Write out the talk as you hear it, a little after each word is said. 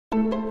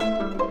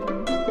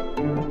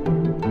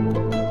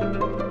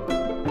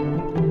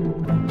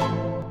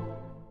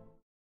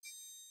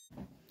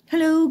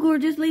Hello,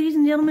 gorgeous ladies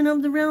and gentlemen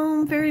of the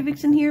realm.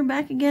 FaeryVixen here,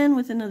 back again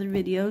with another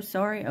video.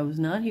 Sorry, I was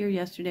not here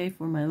yesterday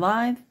for my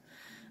live.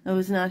 I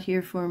was not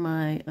here for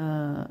my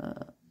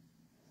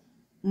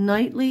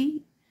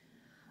nightly.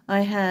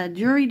 I had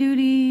jury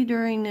duty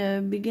during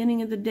the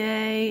beginning of the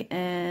day,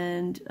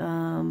 and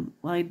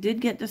well, I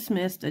did get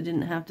dismissed. I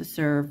didn't have to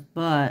serve,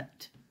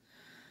 but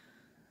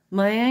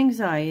my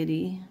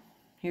anxiety,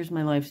 here's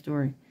my life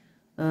story.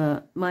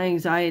 My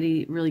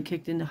anxiety really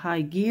kicked into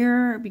high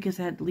gear because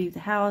I had to leave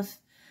the house.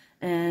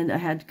 And I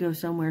had to go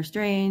somewhere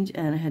strange,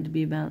 and I had to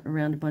be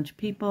around a bunch of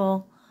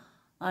people.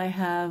 I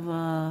have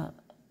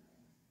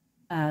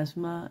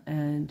asthma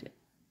and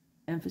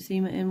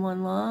emphysema in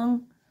one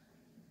lung.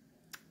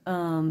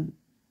 I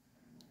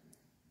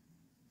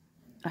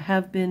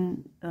have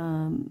been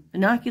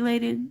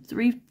inoculated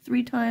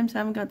three times.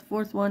 Haven't got the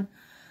fourth one.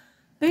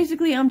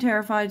 Basically, I'm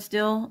terrified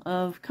still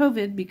of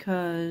COVID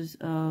because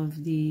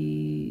of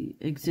the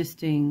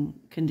existing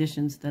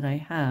conditions that I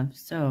have.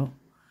 So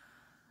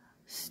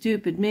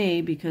stupid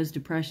me, because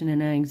depression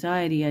and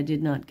anxiety, I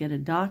did not get a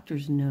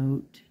doctor's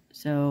note.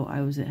 So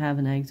I was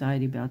having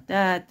anxiety about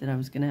that I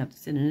was going to have to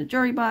sit in a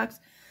jury box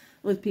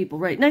with people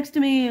right next to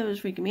me. It was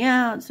freaking me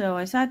out. So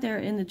I sat there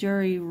in the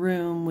jury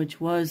room,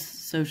 which was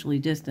socially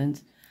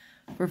distanced,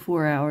 for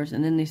 4 hours,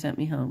 and then they sent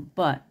me home.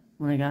 But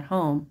when I got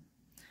home,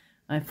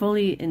 I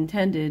fully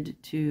intended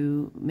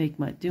to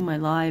do my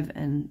live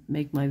and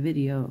make my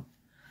video.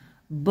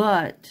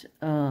 But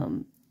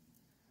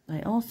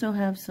I also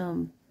have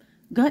some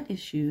gut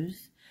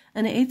issues,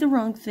 and I ate the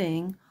wrong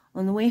thing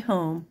on the way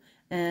home,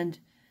 and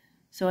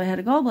so I had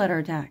a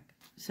gallbladder attack.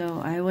 So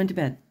I went to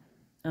bed.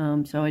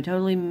 So I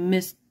totally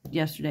missed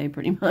yesterday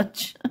pretty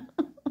much.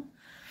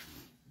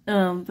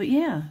 But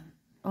yeah,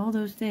 all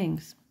those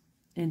things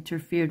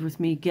interfered with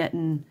me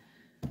getting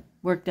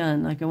work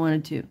done like I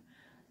wanted to.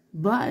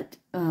 But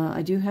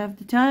I do have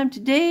the time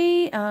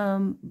today.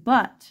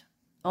 But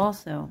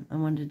also, I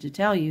wanted to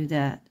tell you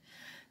that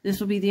this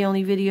will be the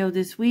only video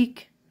this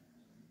week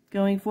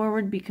going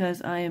forward,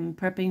 because I am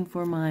prepping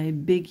for my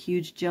big,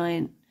 huge,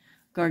 giant,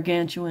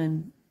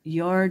 gargantuan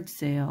yard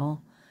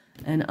sale,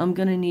 and I'm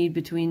going to need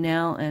between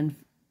now and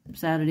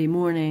Saturday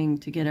morning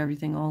to get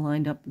everything all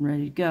lined up and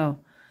ready to go.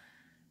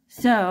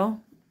 So,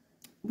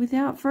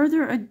 without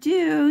further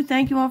ado,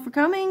 thank you all for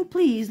coming.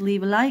 Please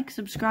leave a like,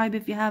 subscribe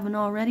if you haven't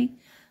already,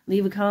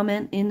 leave a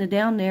comment in the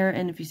down there,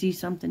 and if you see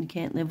something you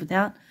can't live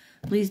without,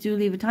 please do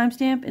leave a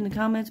timestamp in the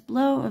comments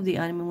below of the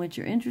item in which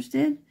you're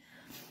interested.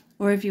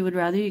 Or if you would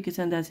rather, you could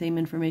send that same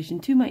information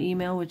to my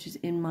email, which is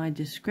in my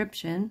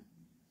description.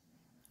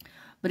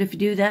 But if you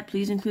do that,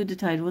 please include the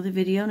title of the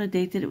video and a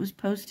date that it was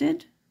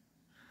posted,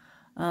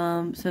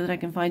 so that I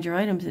can find your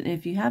items. And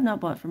if you have not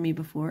bought from me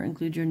before,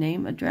 include your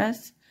name,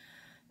 address,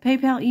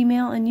 PayPal,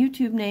 email, and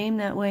YouTube name.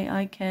 That way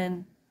I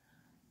can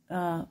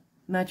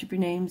match up your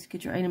names,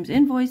 get your items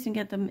invoiced, and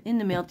get them in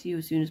the mail to you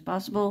as soon as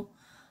possible.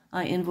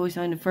 I invoice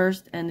on the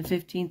 1st and the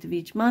 15th of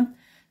each month.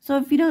 So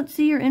if you don't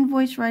see your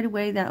invoice right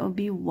away, that would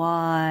be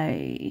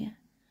why.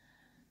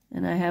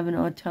 And I have an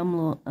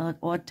autumnal,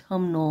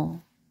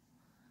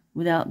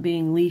 without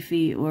being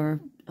leafy or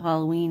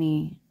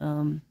Halloweeny,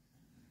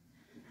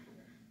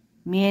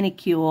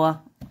 manicure.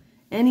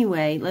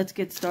 Anyway, let's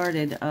get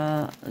started,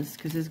 because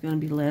this is going to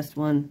be the last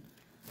one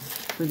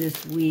for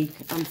this week.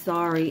 I'm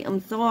sorry.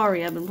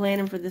 I've been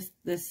planning for this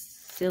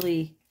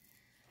silly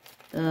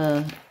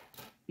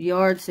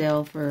yard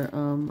sale for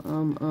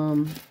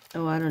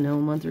oh, I don't know,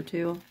 a month or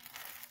two.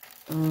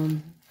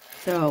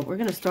 So we're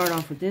going to start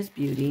off with this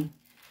beauty.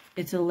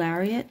 It's a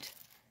lariat.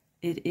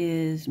 It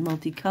is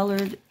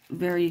multicolored,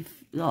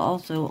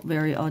 also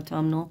very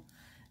autumnal.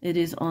 It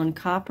is on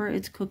copper.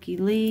 It's Cookie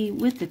Lee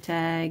with the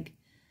tag.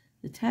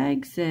 The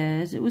tag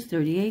says it was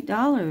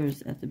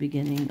 $38 at the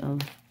beginning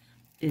of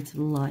its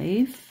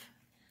life.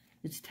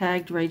 It's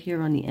tagged right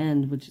here on the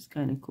end, which is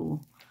kind of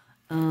cool.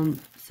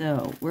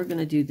 So we're going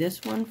to do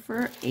this one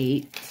for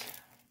 $8.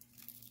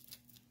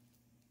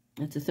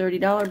 That's a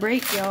 $30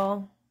 break,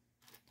 y'all.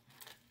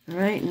 All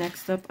right,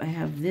 next up I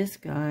have this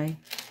guy.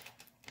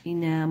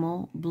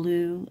 Enamel,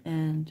 blue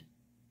and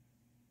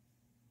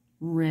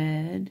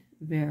red.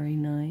 Very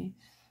nice.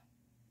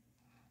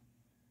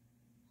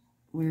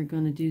 We're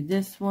going to do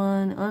this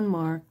one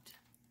unmarked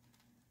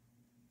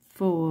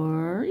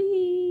for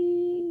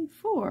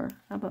 4.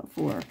 How about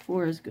 4?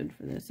 4 is good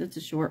for this. It's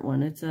a short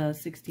one. It's a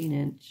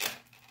 16-inch.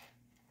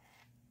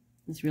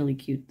 It's really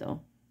cute,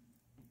 though.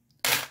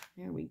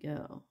 There we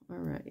go. All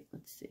right,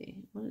 let's see.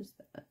 What is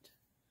that?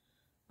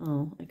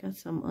 Oh, I got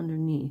some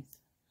underneath.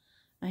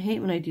 I hate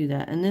when I do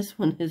that. And this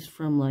one is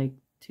from like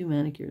 2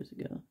 manicures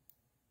ago.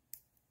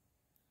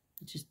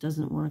 It just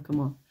doesn't want to come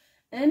off.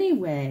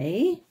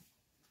 Anyway,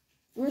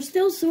 we're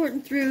still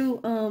sorting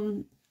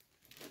through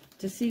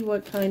to see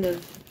what kind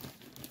of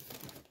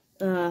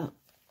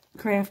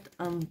craft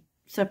I'm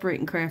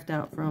separating craft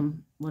out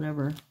from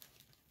whatever.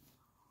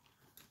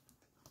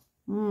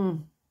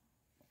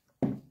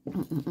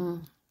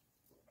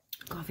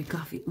 Coffee,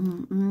 coffee.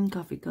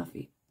 Coffee,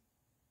 coffee.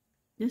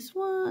 This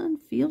one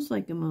feels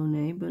like a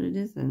Monet, but it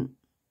isn't.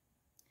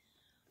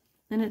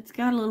 And it's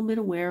got a little bit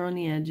of wear on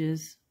the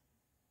edges.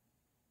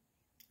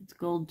 It's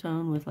gold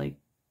tone with like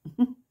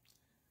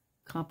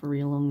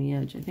coppery along the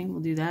edge. I think we'll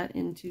do that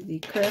into the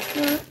craft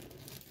lot.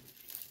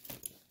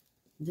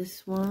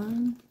 This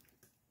one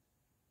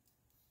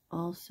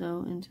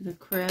also into the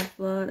craft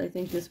lot. I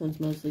think this one's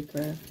mostly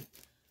craft.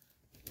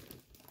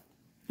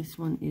 This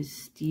one is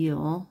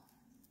steel.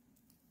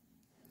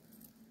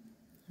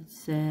 It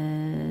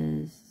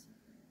says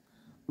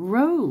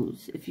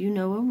rose. If you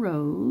know a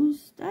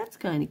rose, that's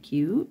kind of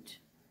cute.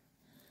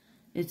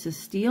 It's a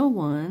steel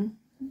one.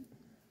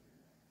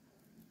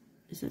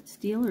 Is it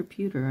steel or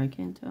pewter? I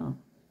can't tell.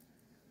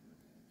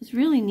 It's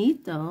really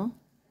neat though.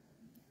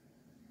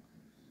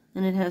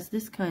 And it has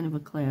this kind of a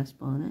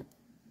clasp on it,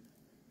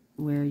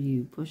 where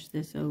you push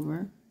this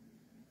over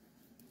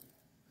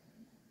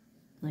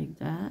like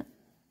that.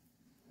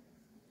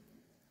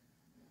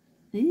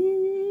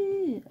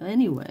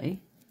 Anyway,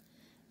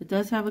 it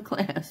does have a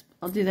clasp.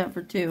 I'll do that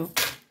for 2,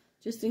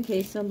 just in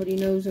case somebody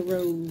knows a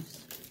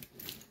rose.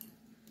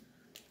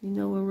 You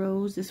know a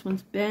rose. This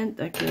one's bent.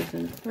 That goes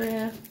in the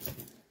craft.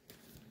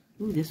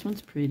 Ooh, this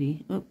one's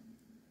pretty. Oh,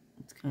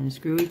 it's kind of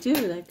screwy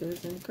too. That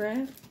goes in the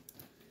craft.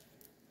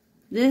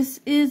 This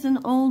is an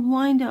old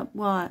wind-up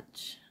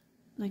watch,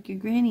 like your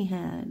granny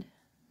had.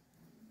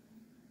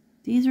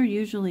 These are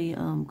usually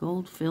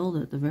gold filled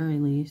at the very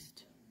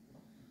least.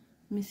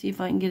 Let me see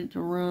if I can get it to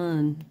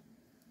run.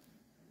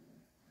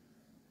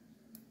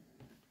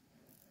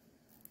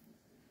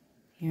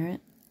 Hear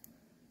it?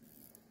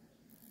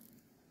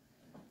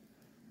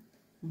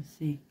 Let's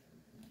see.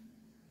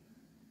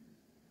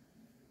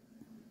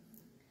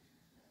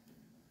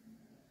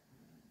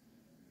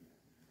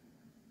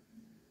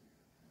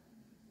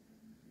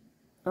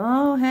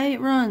 Oh, hey,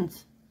 it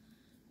runs.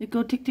 It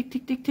go tick, tick,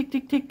 tick, tick, tick,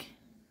 tick, tick.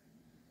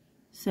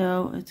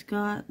 So it's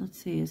got, let's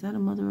see, is that a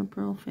mother of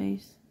pearl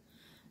face?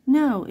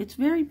 No, it's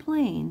very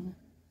plain,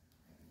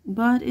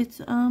 but it's,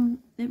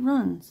 it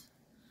runs.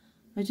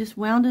 I just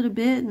wound it a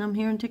bit and I'm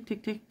hearing tick,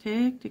 tick, tick,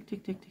 tick, tick,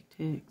 tick, tick, tick,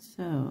 tick.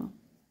 So,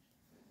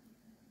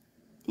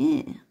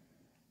 yeah.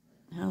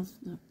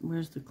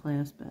 Where's the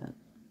clasp at?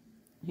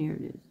 Here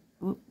it is.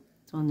 Oh,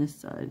 it's on this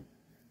side.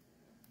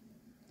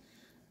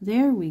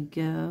 There we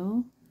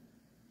go.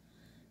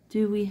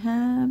 Do we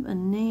have a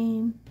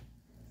name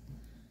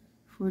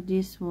for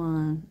this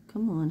one?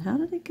 Come on, how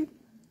did it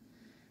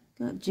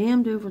got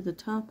jammed over the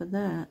top of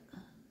that?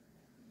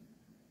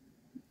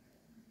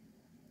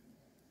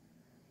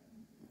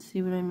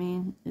 See what I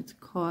mean? It's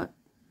caught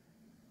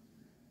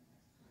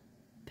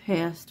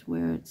past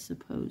where it's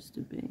supposed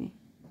to be.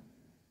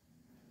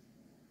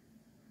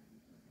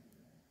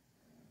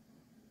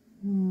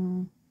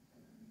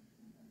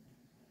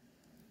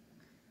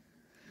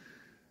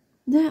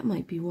 That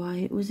might be why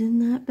it was in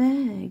that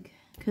bag.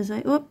 Because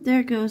oh,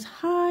 there it goes.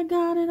 I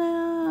got it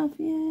off.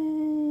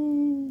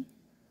 Yay.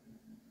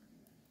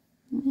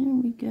 There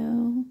we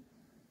go.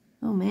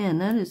 Oh man,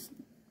 that is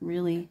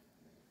really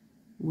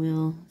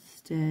will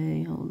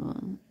stay. Hold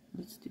on.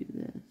 Let's do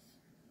this.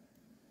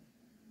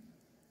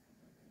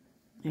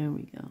 There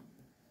we go.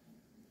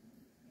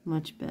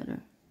 Much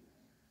better.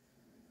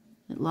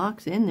 It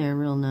locks in there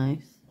real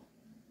nice.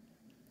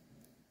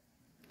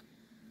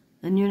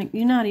 And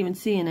you're not even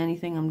seeing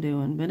anything I'm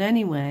doing. But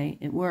anyway,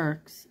 it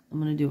works.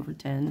 I'm going to do it for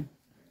 10.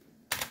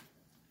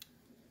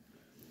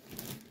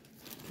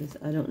 Because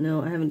I don't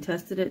know. I haven't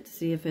tested it to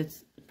see if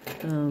it's,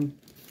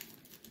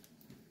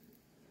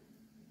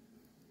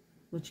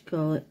 what you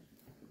call it,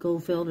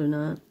 gold filled or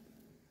not.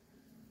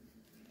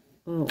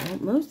 Oh, well,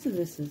 most of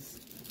this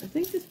is, I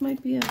think this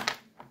might be a,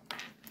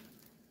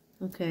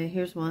 okay,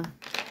 here's one.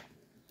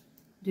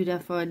 Do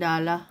that for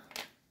 $1.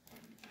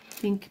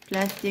 Pink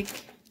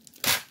plastic.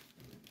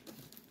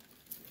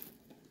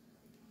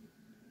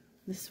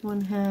 This one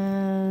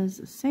has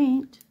a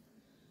saint.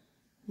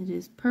 It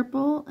is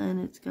purple and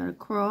it's got a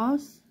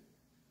cross.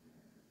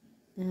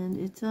 And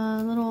it's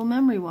a little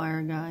memory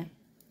wire guy.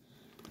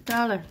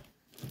 $1.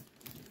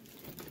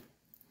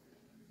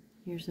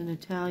 Here's an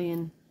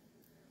Italian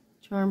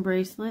charm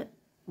bracelet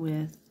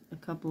with a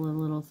couple of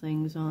little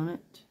things on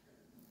it.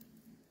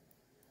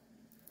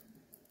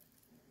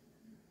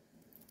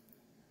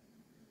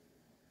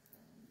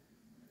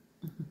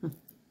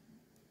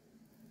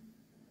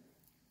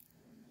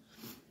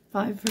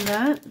 $5 for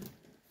that.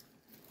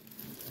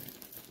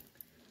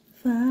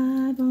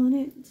 $5 on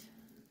it.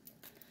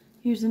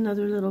 Here's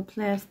another little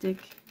plastic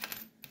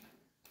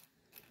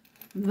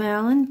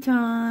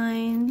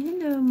Valentine.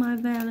 Hello, my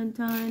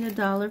Valentine.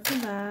 $1 for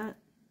that.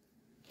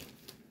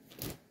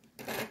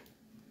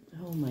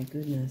 Oh my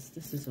goodness,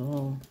 this is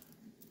all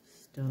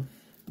stuff.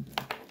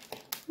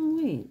 Oh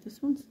wait,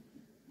 this one's...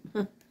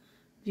 If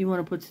you want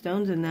to put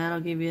stones in that,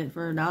 I'll give you it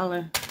for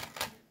 $1.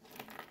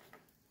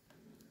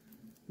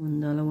 $1, $1,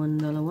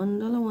 $1, $1,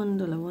 $1,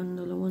 $1, $1,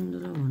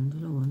 $1,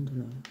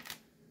 $1.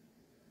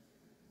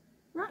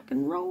 Rock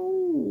and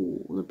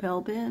roll.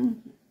 Lapel pin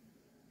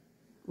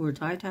or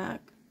tie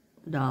tack.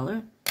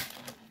 $1.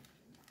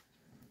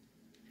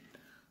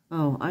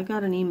 Oh, I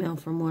got an email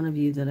from one of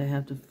you that I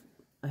have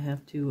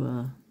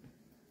to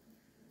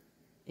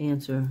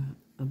answer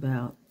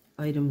about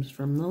items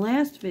from the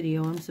last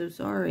video. I'm so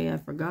sorry, I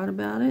forgot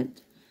about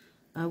it.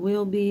 I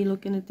will be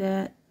looking at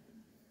that.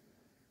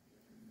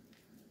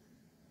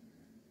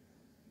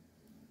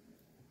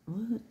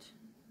 What?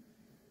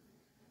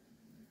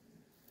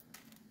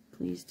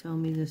 Please tell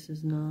me this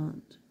is not.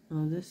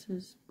 Oh, this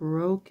is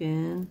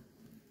broken.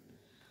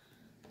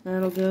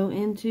 That'll go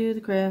into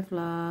the craft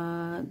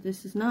lot.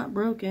 This is not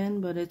broken,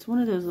 but it's one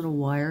of those little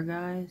wire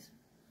guys.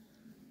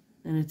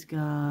 And it's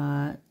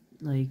got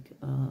like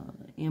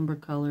amber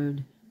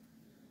colored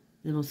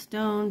little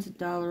stones.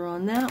 $1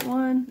 on that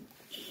one.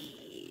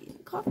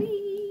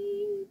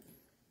 Coffee.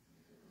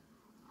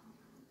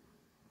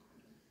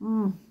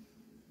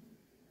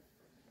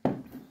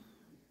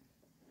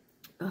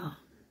 Oh,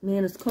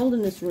 man, it's cold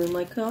in this room.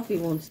 My coffee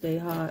won't stay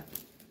hot.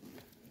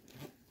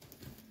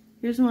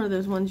 Here's one of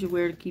those ones you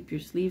wear to keep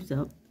your sleeves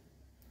up.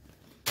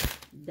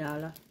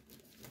 $1.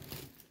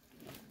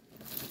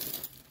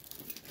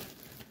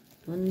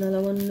 $1,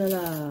 $1,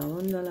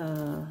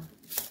 $1.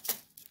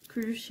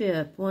 Cruise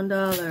ship,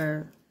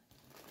 $1.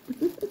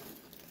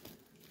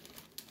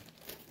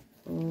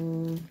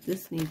 Oh,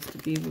 this needs to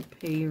be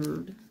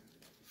repaired.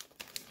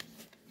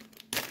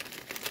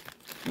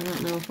 I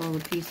don't know if all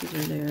the pieces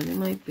are there. They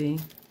might be.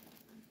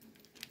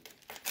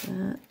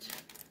 That.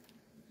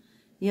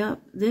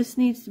 Yep, this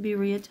needs to be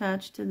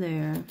reattached to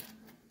there.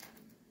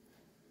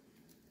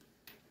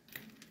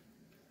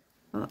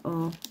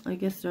 Uh-oh, I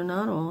guess they're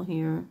not all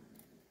here.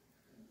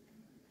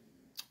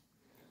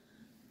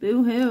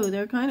 Boo-hoo,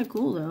 they're kind of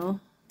cool though.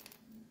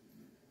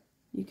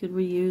 You could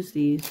reuse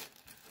these.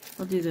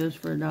 I'll do those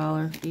for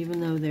 $1,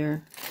 even though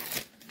they're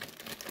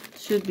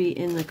should be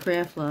in the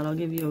craft lot. I'll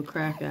give you a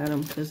crack at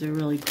them because they're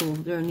really cool.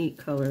 They're a neat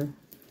color.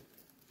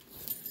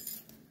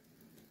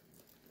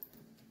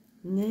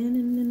 Na, na,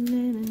 na,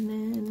 na,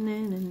 na,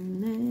 na,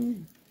 na.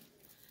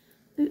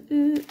 Ooh,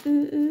 ooh,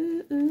 ooh,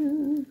 ooh,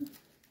 ooh.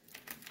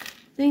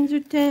 Things are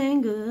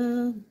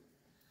tangled.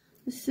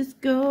 This is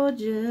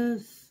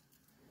gorgeous.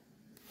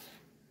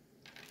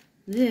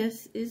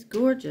 This is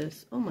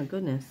gorgeous. Oh my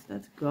goodness,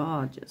 that's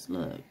gorgeous.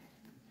 Look.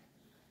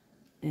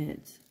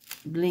 It's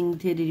bling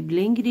titty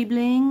blinkety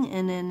bling,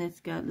 and then it's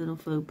got little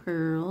faux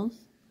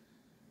pearls.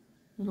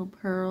 Little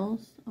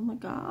pearls. Oh my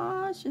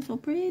gosh, it's so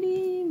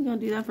pretty. We're gonna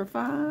do that for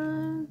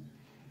 $5.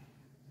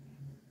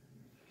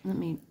 Let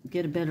me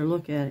get a better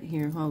look at it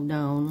here. Hold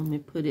on. Let me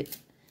put it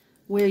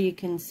where you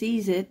can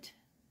seize it.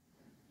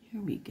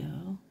 Here we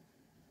go.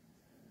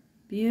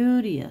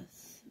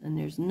 Beauteous. And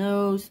there's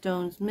no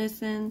stones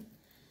missing.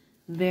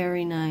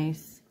 Very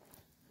nice.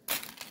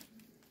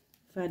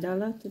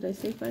 $5? Did I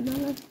say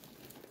 $5?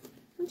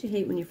 Don't you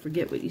hate when you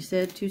forget what you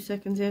said 2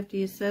 seconds after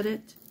you said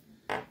it?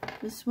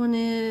 This one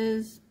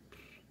is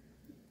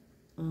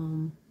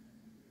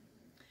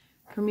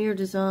Premier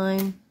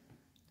Design.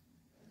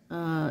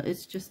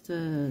 It's just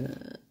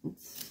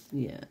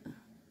yeah,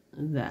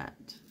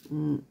 that.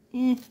 I'm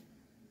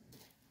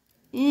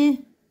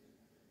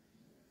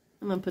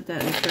gonna put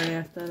that in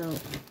craft. I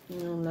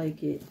don't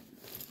like it.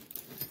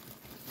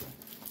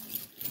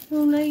 I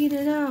don't like it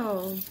at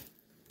all.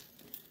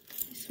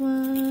 This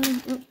one,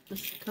 oh,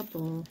 there's a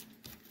couple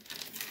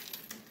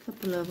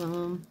of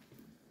them.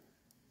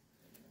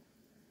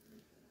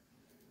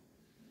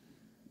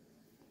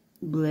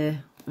 Bleh.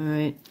 All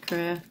right,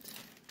 craft.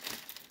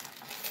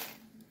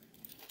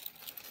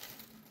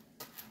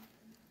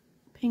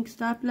 Pink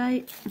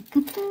stoplight. I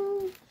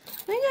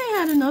think I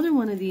had another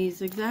one of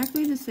these,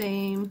 exactly the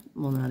same.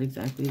 Well, not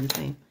exactly the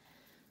same.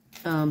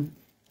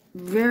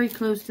 Very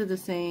close to the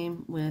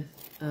same with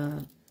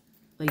a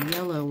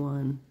yellow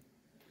one.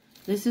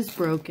 This is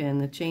broken.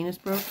 The chain is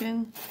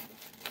broken.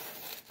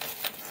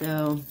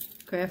 So,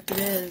 craft it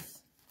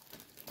is.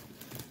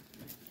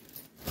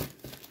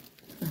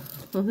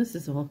 Well, this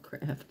is all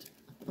craft.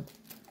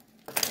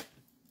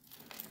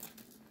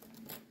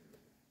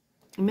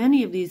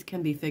 Many of these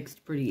can be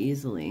fixed pretty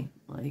easily,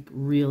 like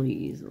really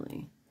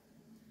easily.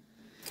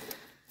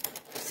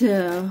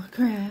 So,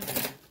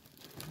 craft.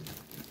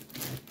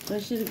 I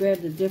should have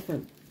grabbed a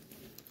different.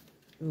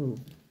 Ooh.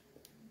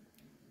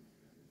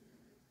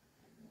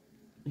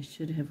 I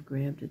should have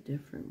grabbed a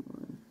different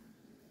one.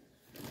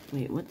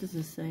 Wait, what does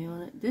this say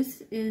on it?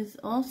 This is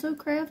also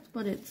craft,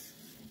 but it's...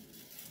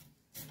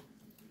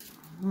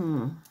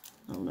 Hold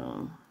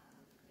on.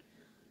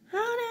 How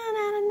did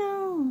I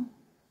know?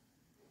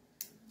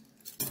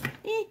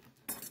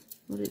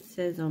 What it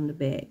says on the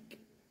back.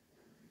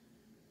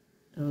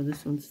 Oh,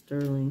 this one's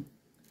sterling.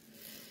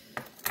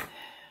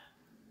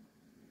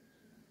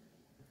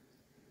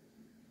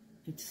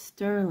 It's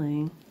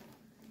sterling.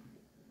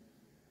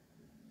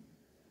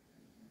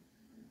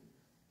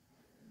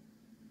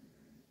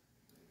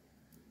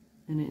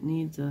 And it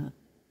needs a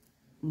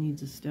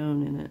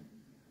stone in it.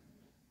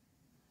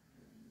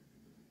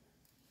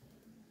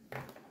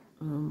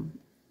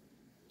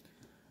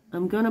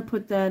 I'm gonna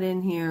put that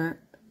in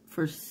here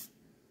for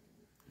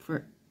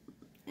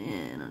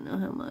I don't know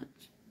how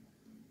much.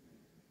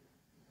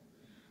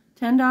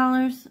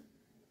 $10.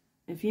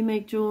 if you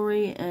make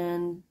jewelry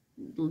and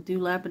do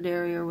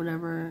lapidary or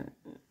whatever,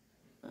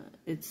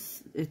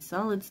 it's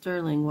solid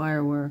sterling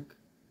wire work.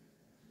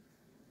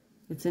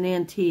 It's an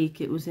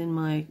antique. It was in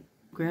my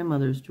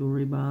grandmother's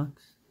jewelry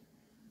box.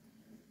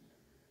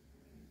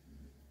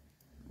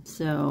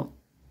 So,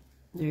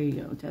 there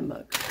you go,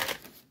 $10.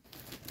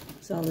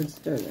 Solid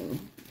sterling.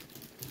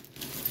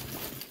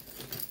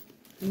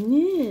 Yeah.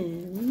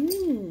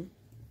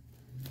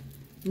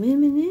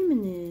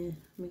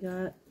 We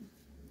got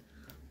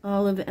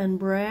olive and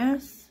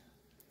brass.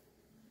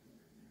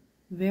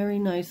 Very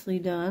nicely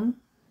done.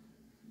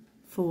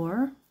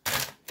 For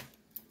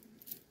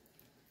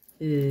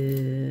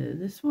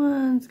this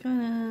one's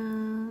kind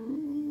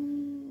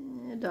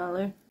of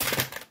 $1.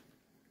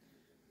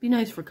 Be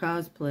nice for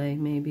cosplay,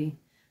 maybe.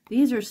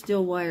 These are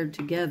still wired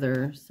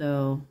together,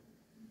 so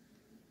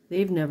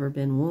they've never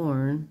been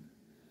worn.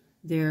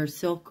 They're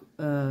silk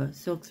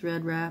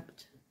thread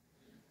wrapped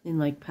in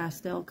like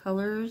pastel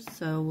colors,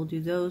 so we'll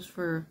do those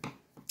for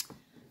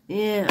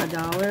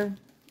 $1.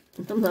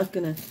 I'm not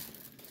gonna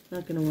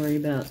worry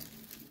about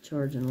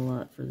charging a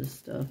lot for this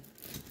stuff.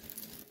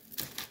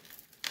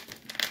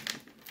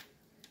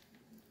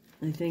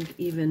 I think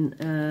even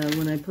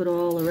when I put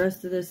all the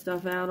rest of this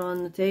stuff out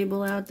on the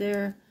table out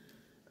there,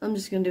 I'm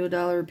just going to do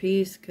 $1 a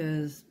piece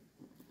because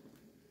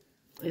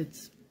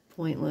it's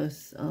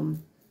pointless.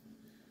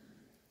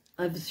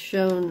 I've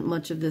shown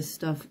much of this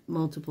stuff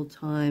multiple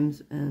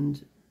times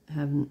and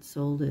haven't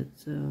sold it,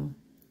 so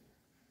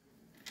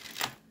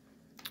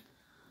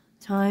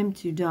time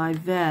to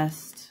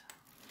divest.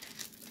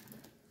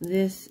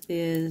 This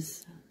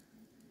is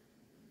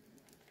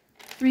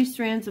 3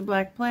 strands of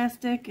black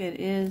plastic. It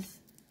is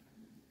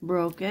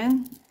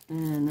broken,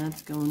 and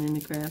that's going in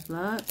the craft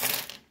lot.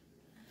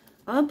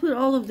 I'll put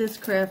all of this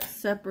craft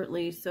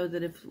separately so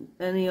that if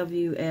any of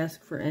you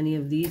ask for any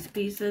of these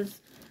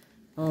pieces,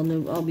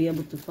 I'll be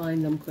able to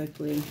find them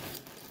quickly.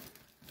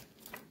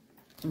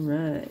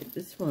 Alright,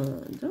 this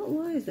one.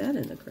 Why is that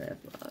in the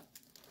craft lot?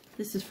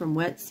 This is from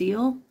Wet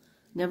Seal.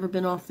 Never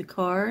been off the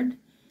card.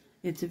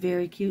 It's a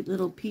very cute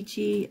little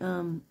peachy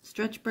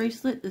stretch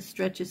bracelet. The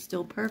stretch is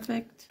still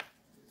perfect.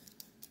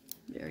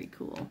 Very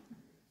cool.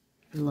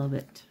 Love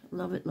it.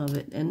 Love it, love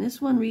it. And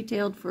this one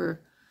retailed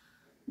for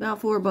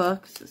about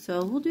 $4,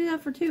 so we'll do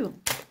that for 2.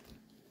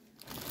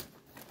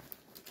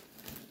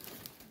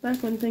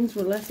 Back when things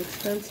were less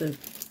expensive.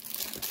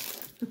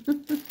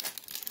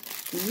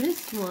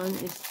 This one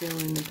is still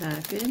in the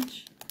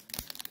package.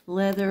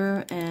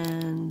 Leather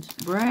and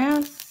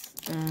brass,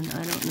 and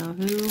I don't know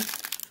who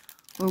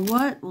or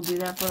what. We'll do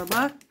that for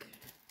 $1.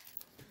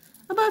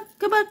 $1,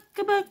 $1,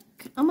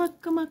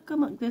 $1,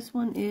 $1. This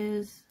one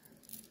is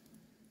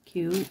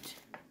cute.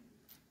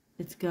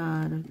 It's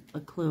got a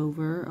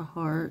clover, a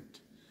heart,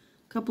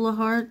 a couple of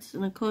hearts,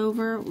 and a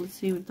clover. Let's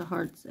see what the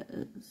heart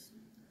says.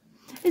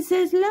 It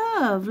says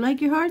love, like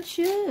your heart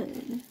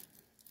should.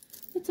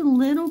 It's a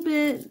little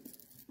bit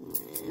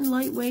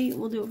lightweight.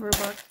 We'll do it for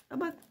 $1.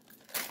 $1,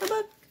 $1,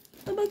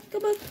 $1,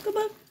 $1,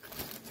 $1.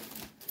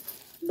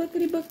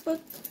 Buckety buck,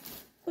 buck,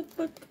 buck,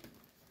 buck.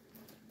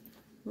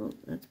 Oh,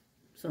 that's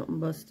something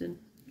busted.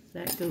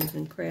 That goes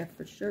in craft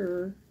for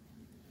sure.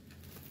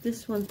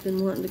 This one's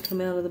been wanting to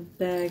come out of the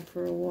bag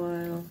for a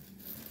while,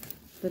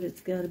 but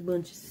it's got a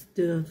bunch of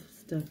stuff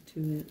stuck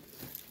to it.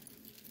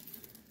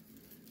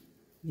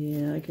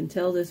 Yeah, I can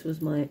tell this was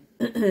my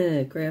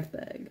craft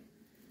bag,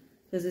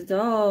 because it's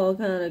all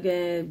kind of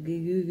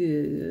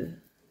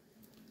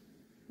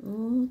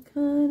all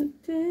kind of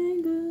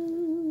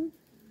tangled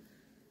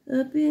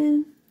up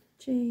in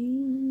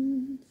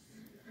chains.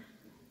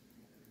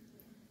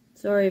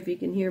 Sorry if you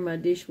can hear my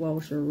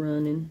dishwasher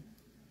running.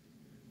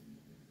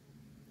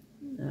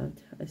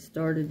 I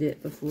started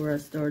it before I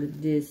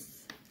started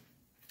this.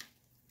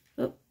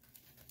 Oh,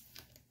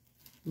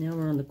 now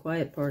we're on the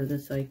quiet part of the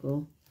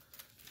cycle.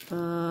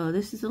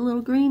 This is a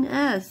little green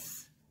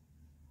S.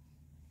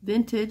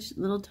 Vintage,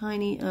 little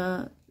tiny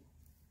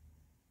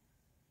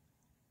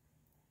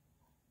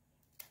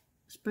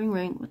spring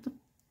ring.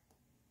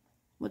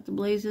 What the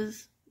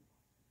blazes?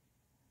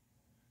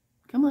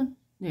 Come on.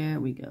 There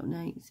we go.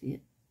 Now you can see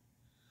it.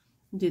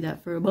 Do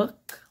that for $1.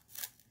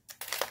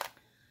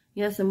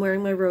 Yes, I'm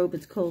wearing my robe.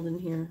 It's cold in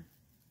here.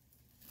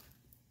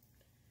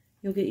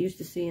 You'll get used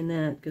to seeing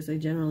that because I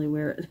generally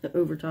wear it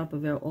over top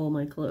of all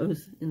my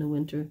clothes in the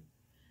winter.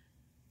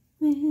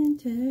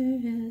 Winter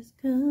has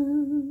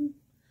come.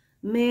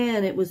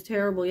 Man, it was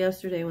terrible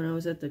yesterday when I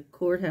was at the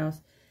courthouse.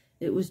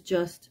 It was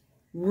just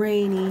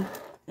rainy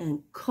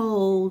and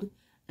cold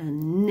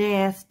and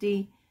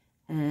nasty.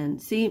 And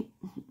see,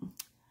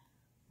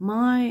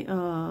 my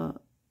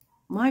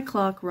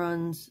clock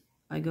runs,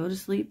 I go to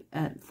sleep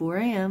at 4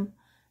 a.m.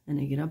 and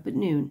I get up at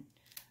noon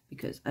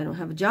because I don't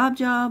have a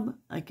job.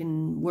 I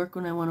can work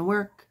when I want to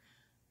work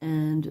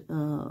and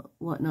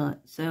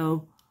whatnot.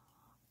 So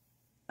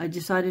I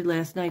decided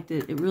last night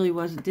that it really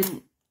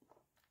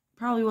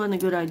probably wasn't a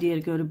good idea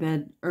to go to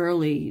bed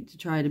early to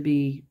try to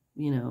be,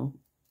 you know,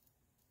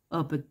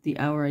 up at the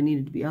hour I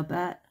needed to be up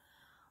at.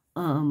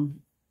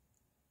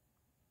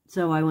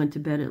 So I went to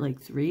bed at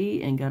like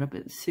 3 and got up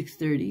at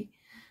 6:30.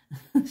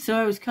 So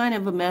I was kind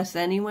of a mess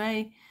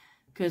anyway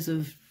because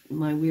of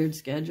my weird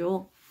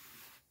schedule.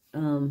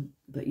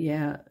 But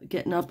yeah,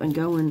 getting up and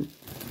going,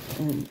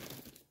 and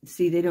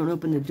see, they don't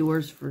open the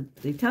doors for,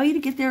 they tell you to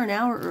get there an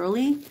hour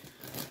early,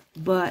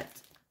 but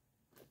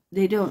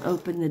they don't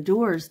open the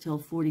doors till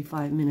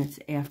 45 minutes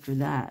after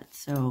that.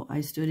 So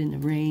I stood in the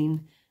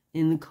rain,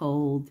 in the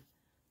cold,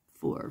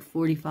 for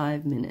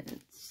 45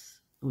 minutes,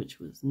 which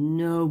was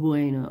no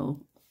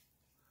bueno.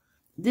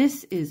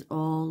 This is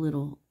all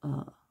little,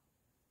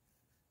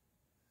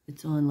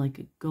 it's on like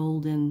a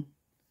golden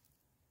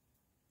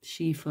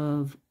sheaf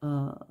of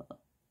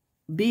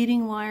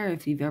beading wire.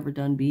 If you've ever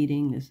done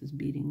beading, this is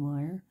beading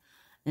wire,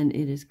 and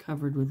it is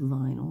covered with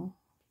vinyl.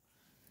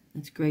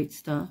 It's great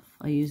stuff.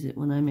 I use it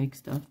when I make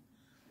stuff.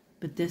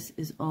 But this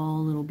is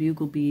all little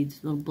bugle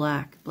beads, little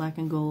black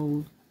and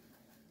gold.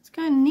 It's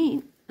kind of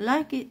neat. I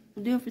like it.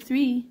 We'll do it for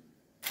 3.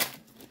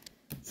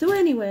 So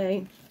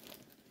anyway,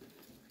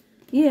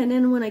 yeah, and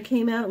then when I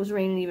came out, it was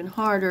raining even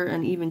harder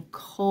and even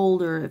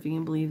colder, if you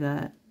can believe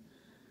that.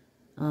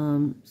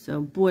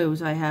 So boy,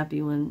 was I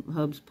happy when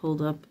Hubs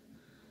pulled up.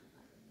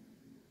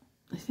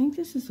 I think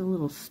this is a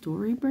little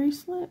story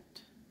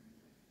bracelet.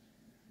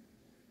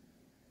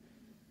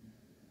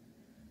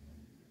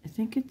 I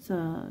think it's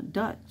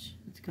Dutch.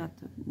 It's got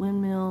the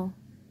windmill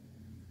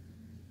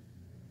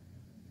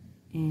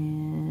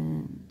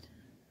and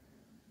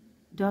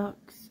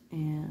ducks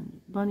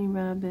and bunny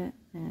rabbit,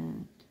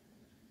 and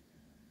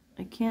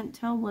I can't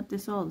tell what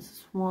this all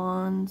is.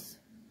 Swans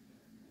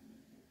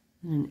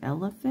and an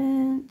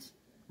elephant.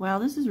 Wow,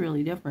 this is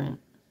really different.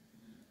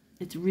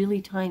 It's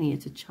really tiny.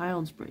 It's a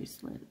child's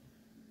bracelet.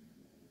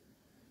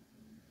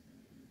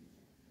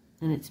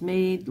 And it's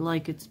made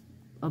like it's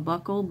a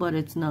buckle, but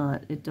it's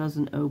not. It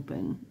doesn't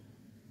open,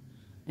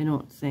 I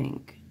don't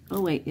think.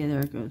 Oh wait, yeah,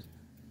 there it goes.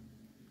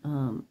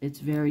 It's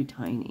very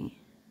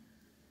tiny.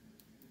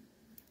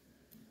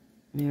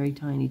 Very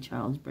tiny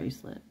child's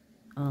bracelet.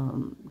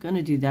 I'm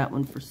gonna do that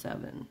one for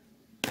 7.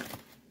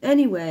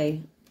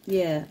 Anyway,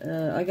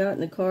 yeah, I got in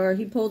the car.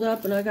 He pulled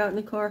up and I got in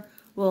the car.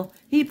 Well,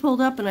 he pulled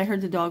up and I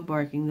heard the dog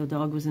barking. The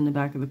dog was in the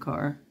back of the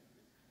car.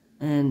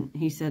 And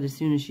he said as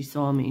soon as she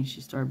saw me,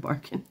 she started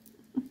barking.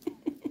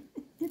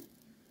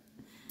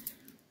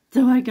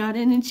 So I got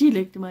in and she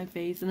licked my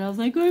face and I was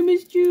like, I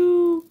missed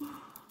you.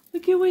 I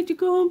can't wait to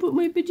go home and put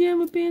my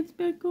pajama pants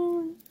back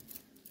on.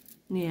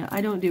 Yeah, I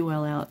don't do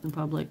well out in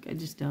public. I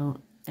just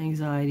don't.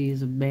 Anxiety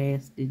is a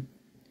bastard.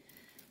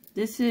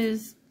 This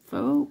is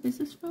faux, is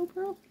this faux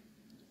pearl?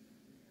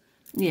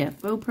 Yeah,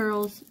 faux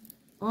pearls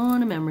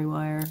on a memory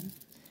wire.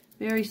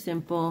 Very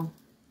simple.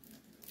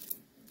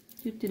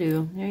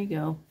 Doo-doo-doo. There you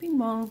go. Bing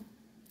bong.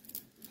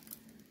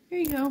 Here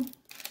you go.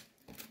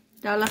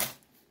 Dollar.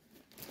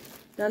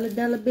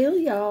 Dollar bill,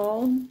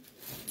 y'all.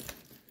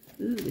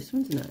 Ooh, this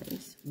one's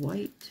nice.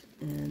 White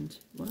and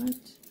what?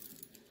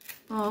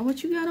 Oh,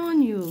 what you got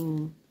on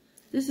you?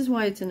 This is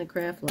why it's in the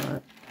craft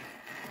lot.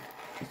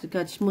 It's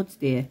got schmutz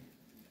there.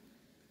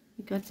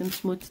 You got some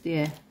schmutz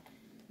there.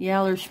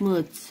 Yaller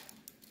schmutz.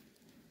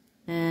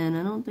 And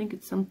I don't think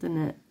it's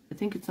something that, I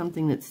think it's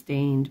something that's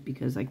stained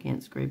because I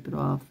can't scrape it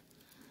off.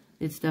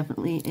 It's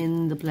definitely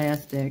in the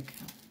plastic.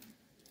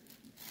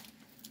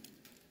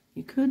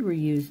 You could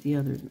reuse the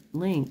other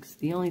links.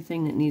 The only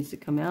thing that needs to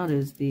come out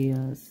is the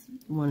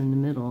one in the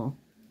middle.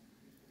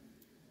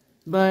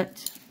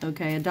 But,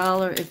 okay,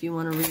 $1 if you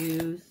want to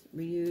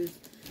reuse.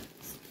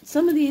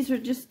 Some of these are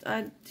just,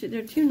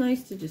 they're too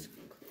nice to just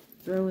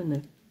throw in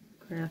the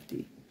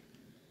crafty.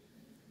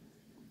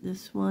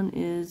 This one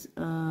is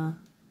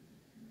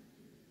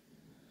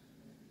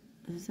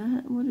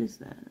that, what is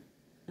that?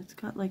 It's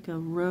got like a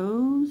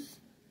rose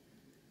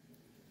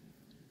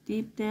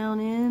deep down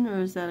in,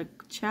 or is that a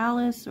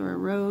chalice or a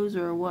rose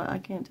or what? I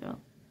can't tell.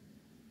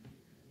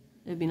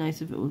 It'd be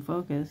nice if it would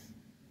focus.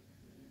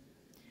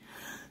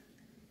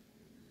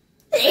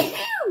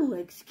 Ew,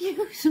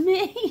 excuse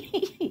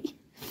me.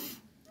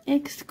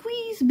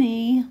 Excuse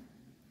me.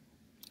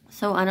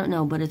 So I don't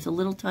know, but it's a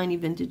little tiny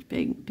vintage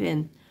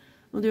pin.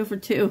 We'll do it for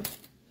 2.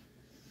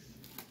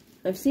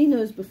 I've seen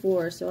those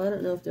before, so I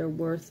don't know if they're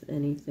worth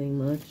anything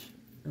much.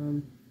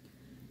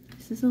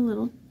 This is a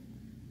little...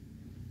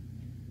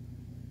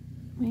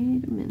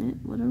 Wait a minute,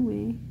 what are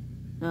we?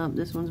 Oh,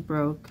 this one's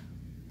broke.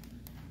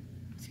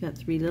 It's got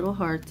 3 little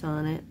hearts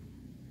on it.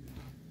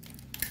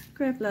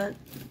 Craft lot.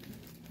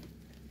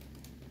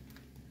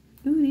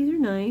 Ooh, these are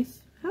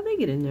nice. How'd they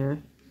get in there?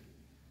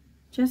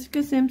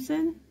 Jessica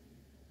Simpson?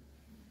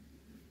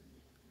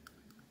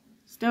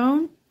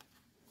 Stone?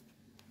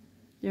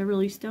 They're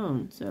really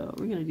stone, so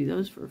we're going to do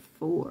those for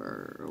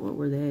 4. What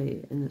were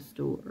they in the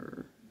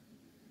store?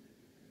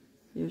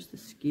 There's the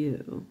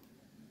skew.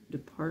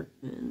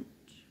 Department.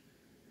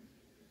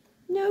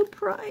 No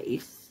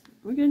price.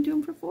 We're going to do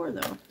them for 4,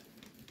 though.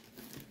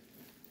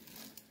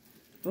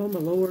 Oh, my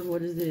Lord,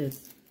 what is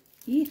this?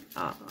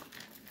 Yeehaw.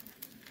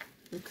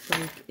 Looks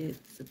like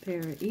it's a pair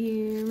of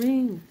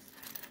earrings.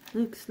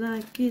 Looks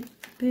like it's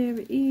a pair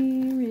of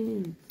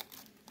earrings.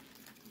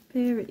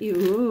 Parrot.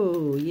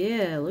 Oh,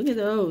 yeah, look at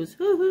those.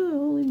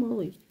 Holy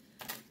moly.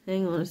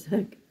 Hang on a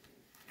sec.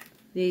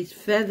 These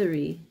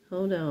feathery.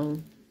 Hold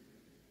on.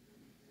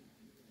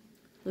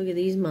 Look at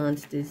these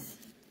monsters.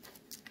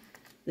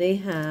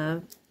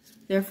 They're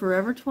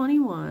Forever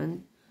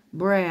 21,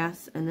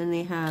 brass, and then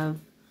they have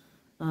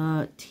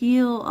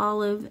teal,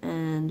 olive,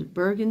 and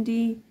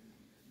burgundy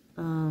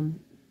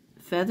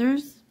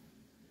feathers.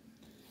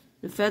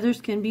 The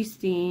feathers can be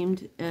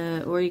steamed,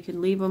 or you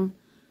can leave them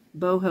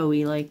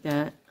boho-y like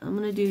that. I'm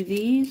going to do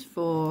these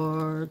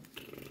for,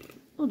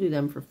 I'll do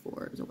them for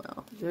 4 as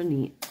well. They're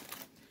neat.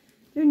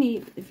 They're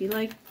neat. If you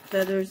like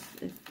feathers,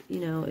 if you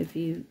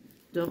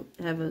don't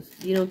have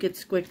you don't get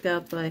squicked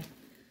out by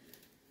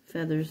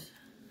feathers.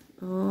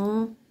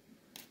 Oh,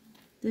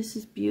 this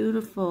is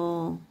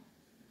beautiful.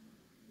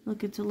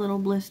 Look, it's a little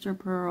blister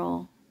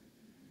pearl.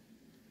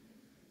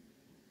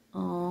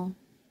 Oh.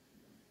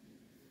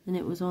 And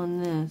it was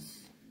on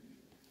this.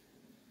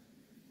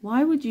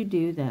 Why would you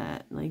do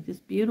that? Like this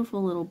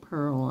beautiful little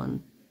pearl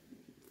on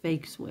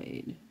fake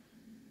suede.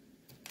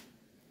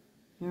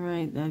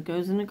 Alright, that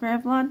goes in the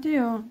craft lot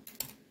too.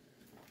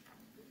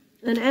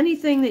 And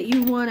anything that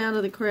you want out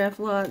of the craft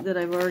lot that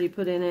I've already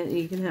put in it,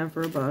 you can have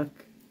for $1.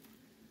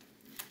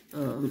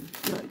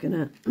 Not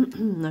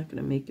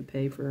gonna make you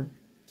pay for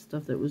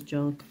stuff that was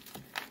junk,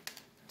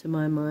 to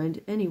my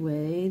mind.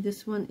 Anyway,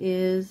 this one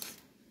is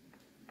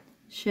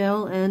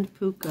shell and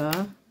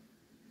puka.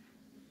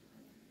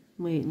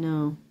 Wait,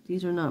 no,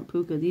 these are not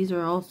puka. These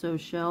are also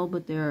shell,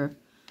 but they're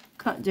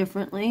cut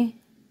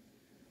differently.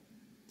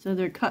 So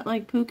they're cut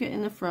like puka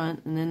in the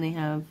front, and then they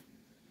have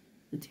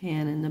the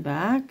tan in the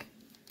back.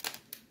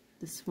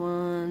 This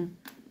one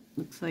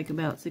looks like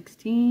about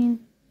 16.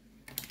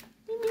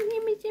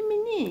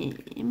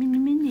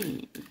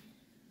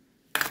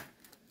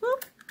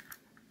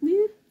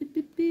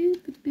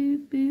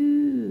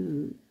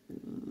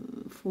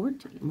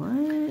 14.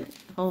 What?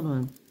 Hold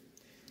on.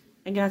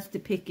 I got to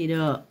pick it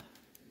up.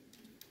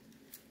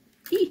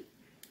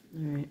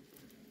 Alright.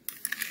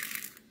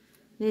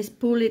 Let's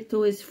pull it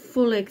to its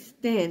full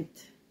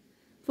extent.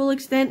 Full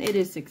extent, it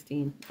is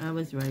 16. I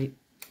was right.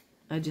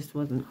 I just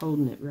wasn't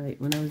holding it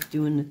right when I was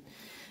doing the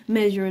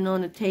measuring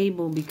on the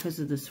table because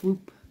of the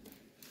swoop.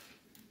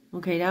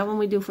 Okay, that one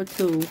we do for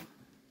 2.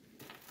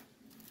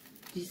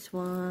 This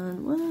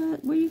one,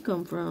 what? Where you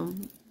come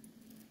from?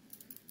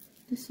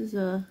 This is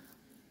a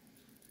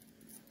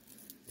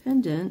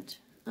pendant.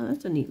 Oh,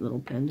 that's a neat little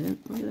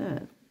pendant. Look at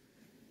that.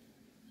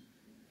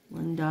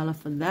 $1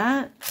 for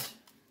that.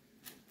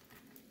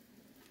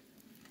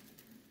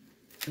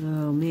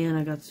 Oh man,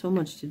 I got so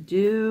much to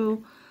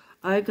do.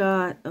 I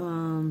got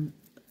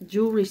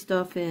jewelry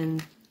stuff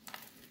in,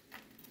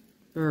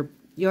 or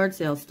yard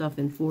sale stuff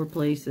in 4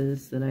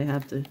 places that I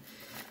have to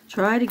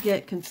try to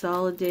get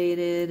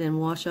consolidated and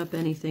wash up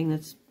anything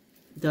that's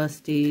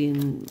dusty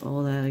and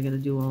all that. I got to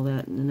do all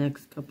that in the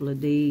next couple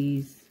of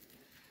days.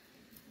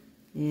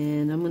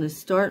 And I'm going to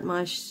start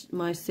my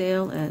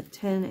sale at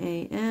 10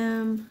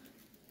 a.m.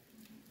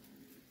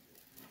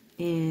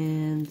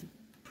 And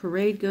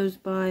parade goes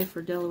by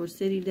for Delaware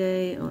City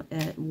Day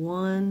at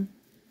 1.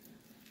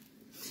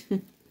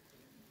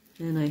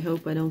 And I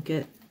hope I don't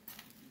get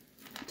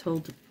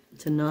told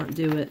to not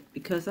do it,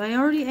 because I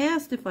already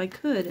asked if I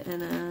could,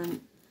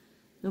 and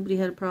nobody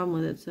had a problem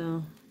with it,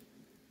 so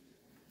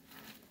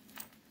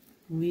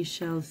we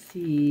shall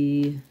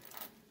see.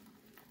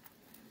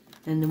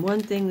 And the one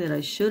thing that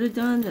I should have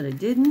done that I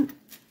didn't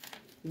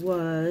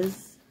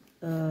was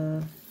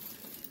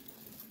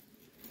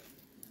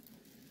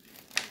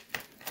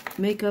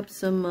make up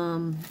some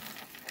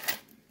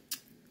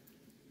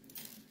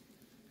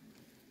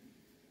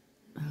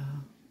oh,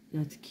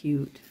 that's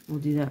cute. We'll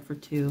do that for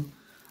 2.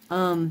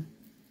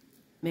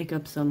 Make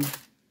up some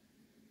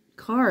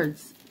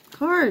cards,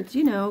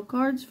 you know,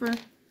 cards for,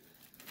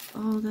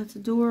 oh, that's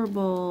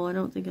adorable. I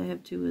don't think I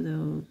have 2 of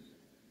those.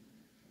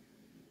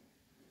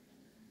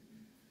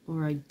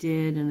 Or I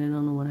did, and I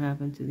don't know what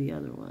happened to the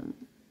other one.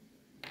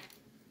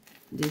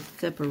 They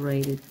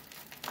separated.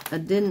 I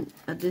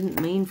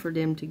didn't mean for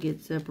them to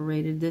get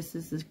separated. This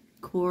is the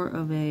core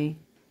of a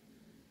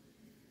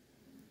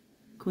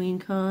queen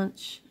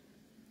conch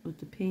with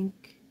the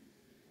pink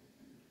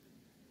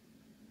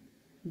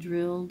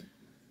drilled,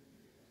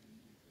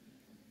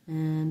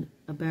 and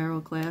a barrel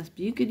clasp.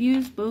 You could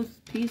use both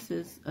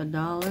pieces.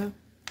 $1.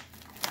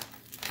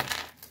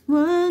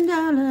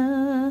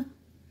 $1.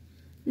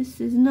 This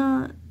is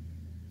not,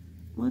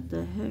 what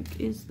the heck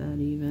is that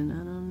even? I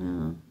don't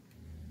know.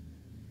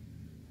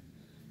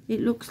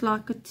 It looks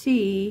like a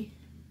T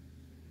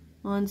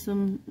on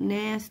some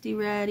nasty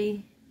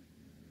ratty.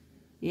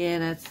 Yeah,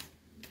 that's,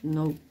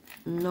 no.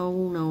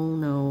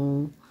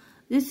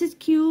 This is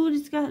cute.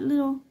 It's got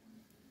little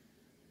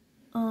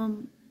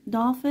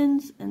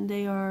dolphins, and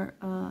they are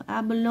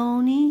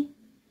abalone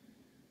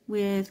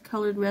with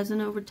colored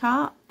resin over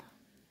top.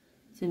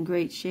 It's in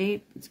great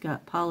shape. It's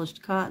got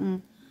polished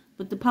cotton,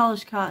 but the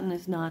polished cotton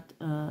is not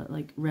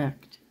like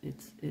wrecked.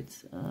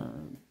 It's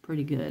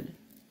pretty good.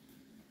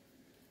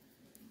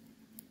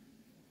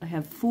 I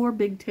have 4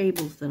 big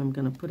tables that I'm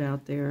going to put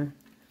out there.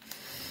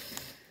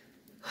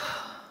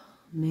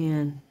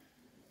 Man.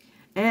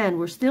 And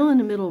we're still in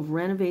the middle of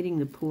renovating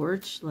the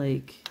porch.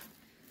 Like,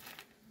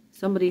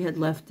 somebody had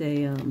left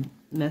a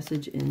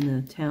message in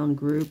the town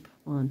group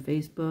on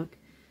Facebook.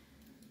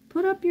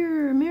 Put up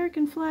your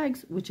American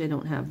flags, which I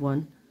don't have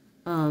one.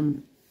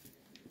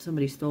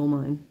 Somebody stole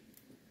mine.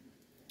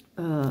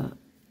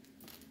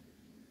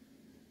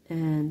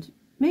 And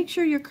make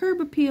sure your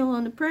curb appeal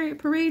on the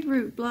parade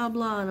route, blah,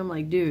 blah. And I'm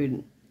like,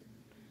 dude,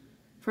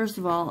 first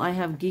of all, I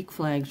have geek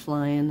flags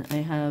flying. I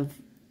have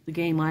the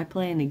game I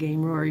play and the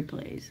game Rory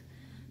plays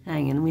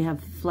hanging. We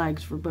have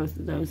flags for both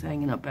of those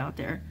hanging up out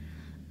there.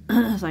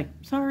 I was like,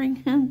 sorry,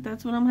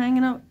 that's what I'm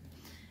hanging up.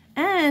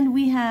 And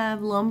we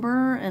have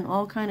lumber and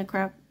all kind of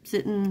crap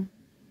sitting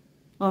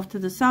off to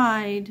the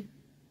side,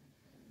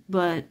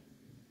 but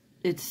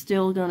it's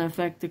still going to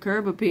affect the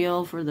curb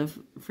appeal for the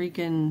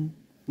freaking,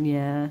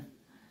 yeah.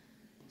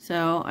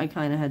 So I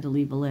kind of had to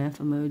leave a laugh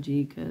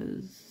emoji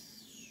because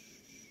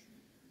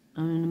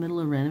I'm in the middle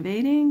of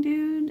renovating,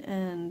 dude,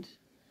 and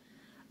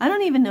I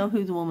don't even know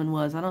who the woman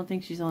was. I don't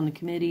think she's on the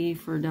committee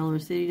for Delaware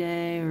City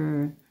Day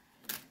or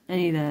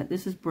any of that.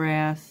 This is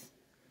brass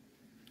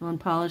on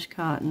polished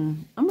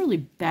cotton. I'm really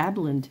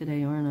babbling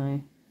today, aren't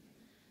I?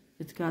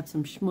 It's got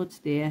some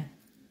schmutz there.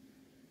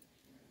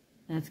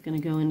 That's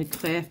going to go in the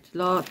craft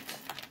lot.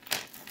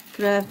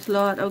 Craft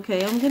lot.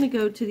 Okay, I'm going to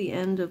go to the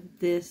end of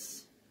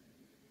this.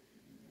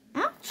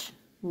 Ouch!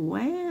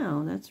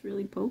 Wow, that's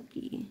really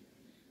pokey.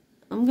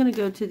 I'm going to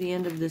go to the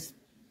end of this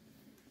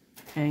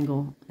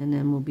angle, and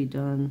then we'll be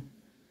done.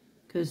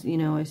 Because, you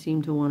know, I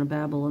seem to want to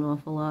babble an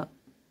awful lot.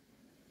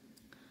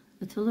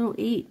 It's a little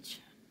H,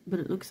 but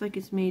it looks like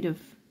it's made of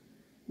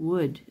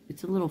wood.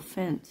 It's a little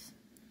fence.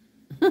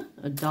 $1.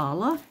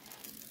 $1,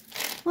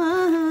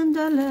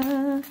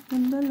 $1,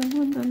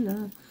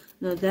 $1.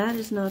 No, that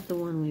is not the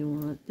one we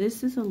want.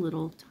 This is a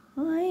little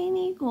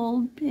tiny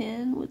gold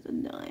pin with a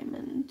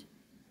diamond.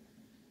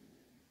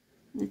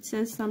 It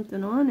says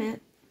something on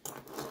it.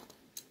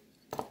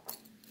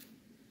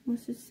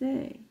 What's it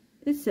say?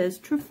 It says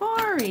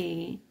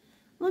Trifari.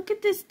 Look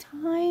at this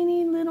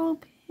tiny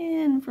little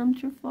pin from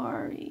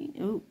Trifari.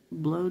 Oh,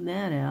 blowed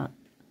that out.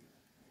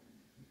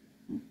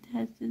 It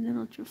has the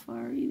little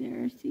Trifari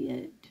there. See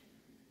it?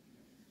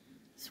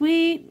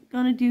 Sweet.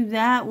 Gonna do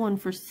that one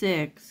for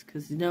 $6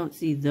 because you don't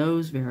see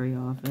those very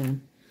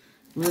often.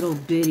 Little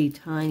bitty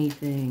tiny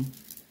thing.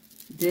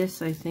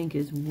 This I think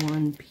is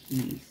 1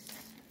 piece.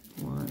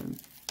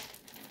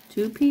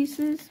 2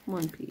 pieces?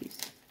 1 piece.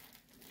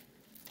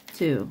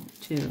 2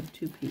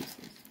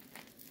 pieces.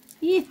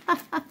 Yeah.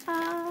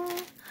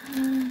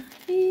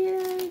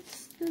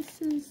 Yes,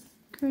 this is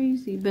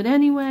crazy. But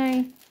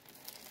anyway,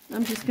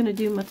 I'm just going to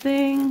do my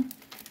thing.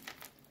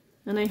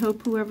 And I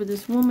hope whoever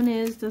this woman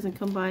is doesn't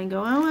come by and go,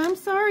 oh, I'm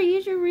sorry,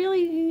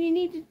 you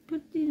need to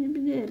put...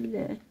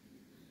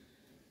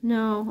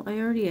 No, I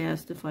already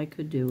asked if I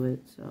could do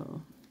it,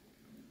 so...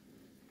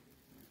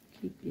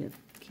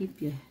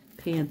 Keep your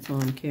pants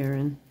on,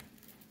 Karen.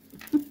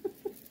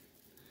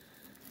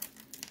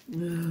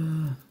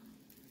 Ooh,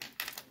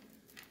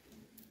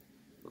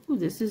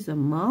 this is a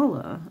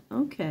mala.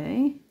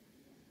 Okay.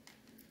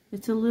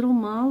 It's a little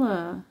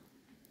mala.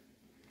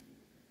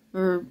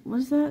 Or,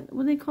 what is that?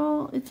 What do they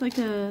call? It's like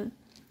a...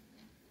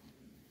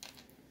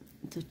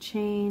 It's a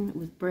chain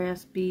with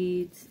brass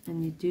beads,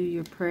 and you do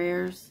your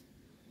prayers.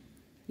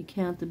 You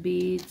count the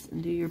beads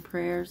and do your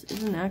prayers.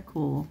 Isn't that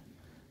cool?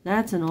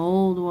 That's an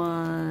old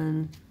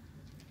one.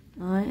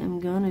 I am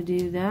going to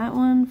do that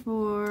one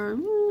for...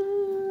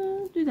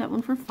 do that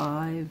one for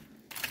 $5.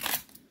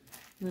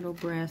 Little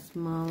brass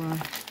mala.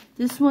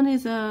 This one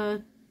is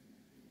a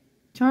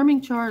Charming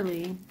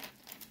Charlie,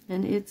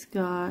 and it's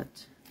got...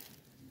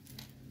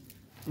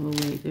 Oh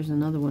wait, there's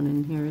another one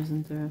in here,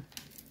 isn't there?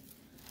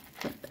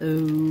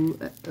 Uh-oh,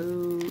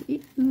 uh-oh,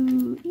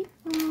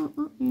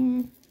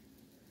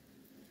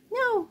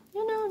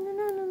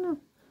 No.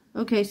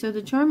 Okay, so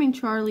the Charming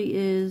Charlie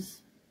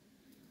is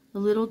a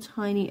little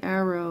tiny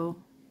arrow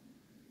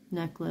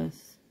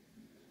necklace.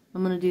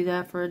 I'm going to do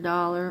that for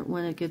 $1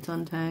 when it gets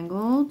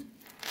untangled.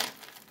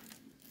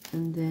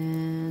 And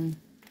then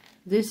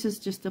this is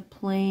just a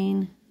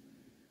plain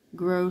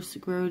gross,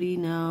 grody.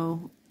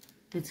 No,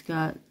 it's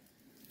got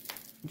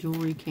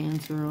jewelry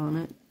cancer on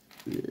it.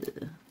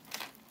 Ugh.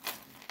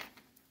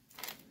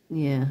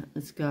 Yeah,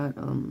 it's got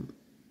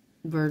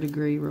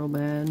verdigris real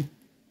bad.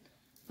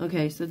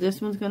 Okay, so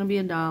this one's going to be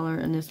 $1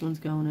 and this one's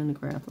going in the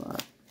craft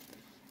lot.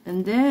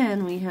 And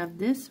then we have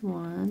this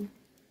one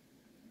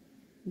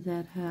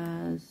that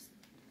has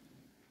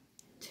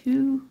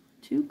two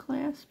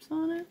clasps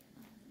on it.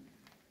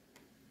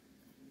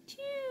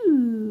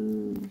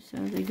 So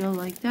they go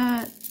like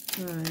that.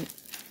 Alright.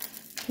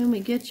 Can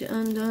we get you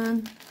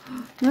undone?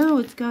 No,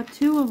 it's got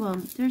 2 of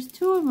them. There's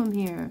 2 of them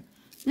here.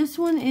 This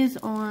one is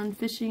on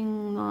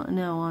fishing,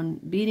 no, on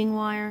beading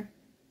wire.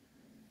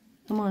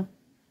 Come on.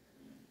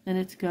 And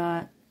it's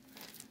got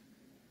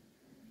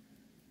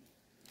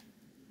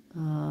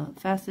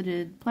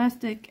faceted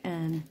plastic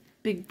and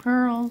big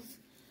pearls.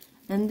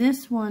 And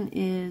this one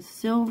is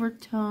silver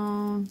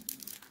tone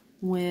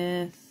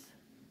with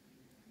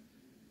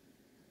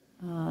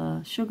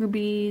sugar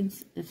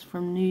beads. It's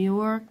from New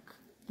York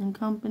and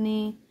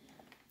Company.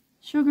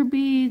 Sugar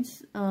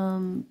beads.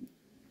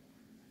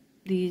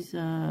 These,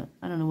 I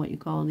don't know what you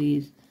call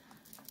these.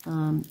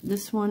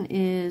 This one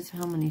is,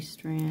 how many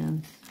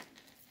strands?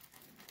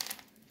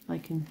 If I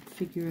can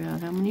figure out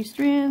how many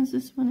strands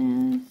this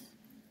one is.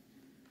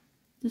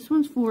 This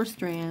one's 4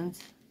 strands.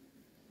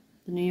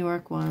 The New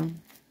York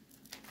one.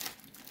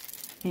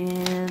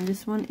 And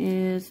this one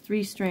is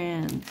 3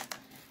 strands.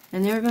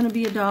 And they're going to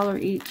be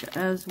 $1 each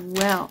as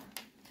well.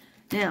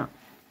 Now,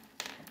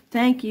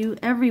 thank you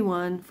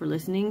everyone for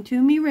listening to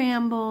me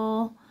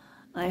ramble.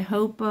 I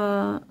hope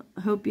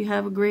you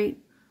have a great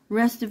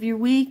rest of your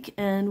week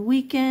and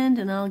weekend,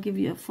 and I'll give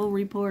you a full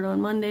report on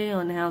Monday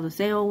on how the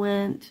sale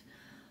went.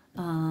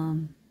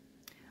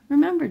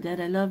 Remember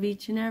that I love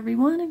each and every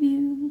one of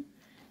you,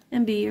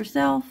 and be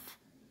yourself,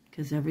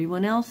 because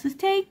everyone else is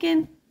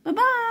taken.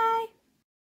 Bye-bye.